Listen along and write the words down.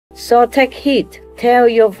So take heed. Tell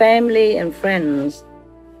your family and friends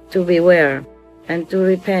to beware and to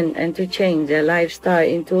repent and to change their lifestyle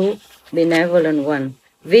into benevolent one.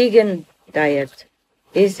 Vegan diet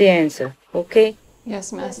is the answer, okay?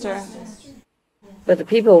 Yes, Master. But the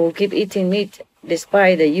people who keep eating meat,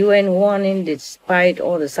 despite the UN warning, despite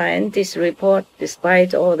all the scientists' report,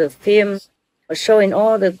 despite all the films showing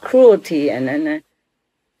all the cruelty and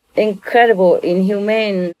incredible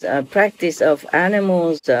inhumane practice of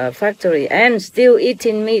animals factory, and still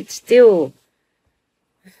eating meat, still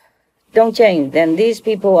don't change, then these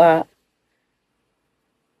people are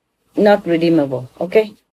not redeemable,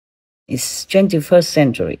 okay? It's 21st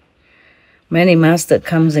century. Many masters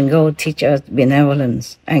comes and go, teach us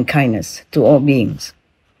benevolence and kindness to all beings.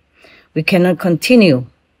 We cannot continue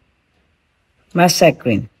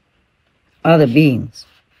massacring other beings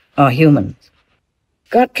or humans.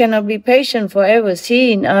 God cannot be patient forever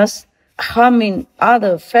seeing us harming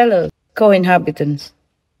other fellow co-inhabitants.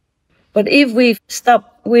 But if we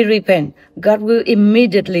stop, we repent, God will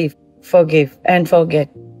immediately forgive and forget.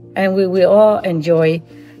 And we will all enjoy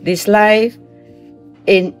this life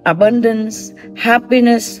in abundance,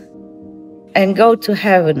 happiness, and go to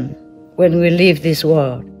heaven when we leave this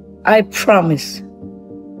world. I promise.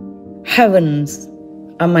 Heavens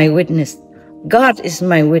are my witness. God is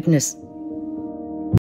my witness.